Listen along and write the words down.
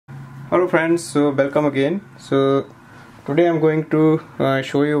Hello friends, so welcome again. So today I'm going to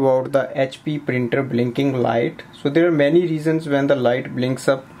show you about the HP printer blinking light. So there are many reasons when the light blinks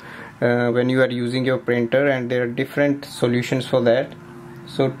up when you are using your printer, and there are different solutions for that.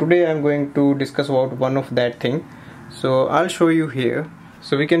 So today I'm going to discuss about one of that thing. So I'll show you here.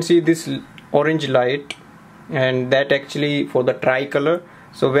 So we can see this orange light, and that actually for the tricolor.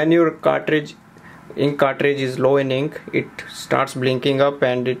 So when your ink cartridge is low in ink, it starts blinking up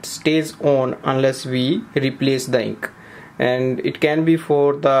and it stays on unless we replace the ink. And it can be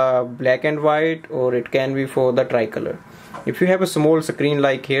for the black and white, or it can be for the tricolor. If you have a small screen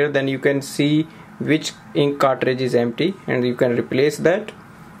like here, then you can see which ink cartridge is empty and you can replace that.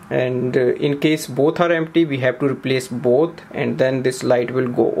 And in case both are empty, we have to replace both, and then this light will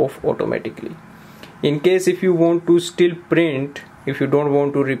go off automatically. In case if you want to still print, if you don't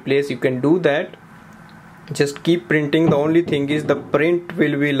want to replace, you can do that. Just keep printing. The only thing is the print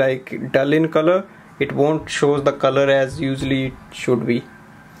will be like dull in color. It won't show the color as usually it should be.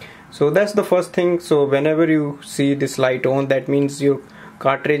 So that's the first thing. So whenever you see this light on, that means your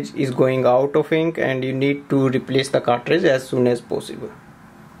cartridge is going out of ink and you need to replace the cartridge as soon as possible.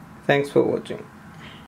 Thanks for watching.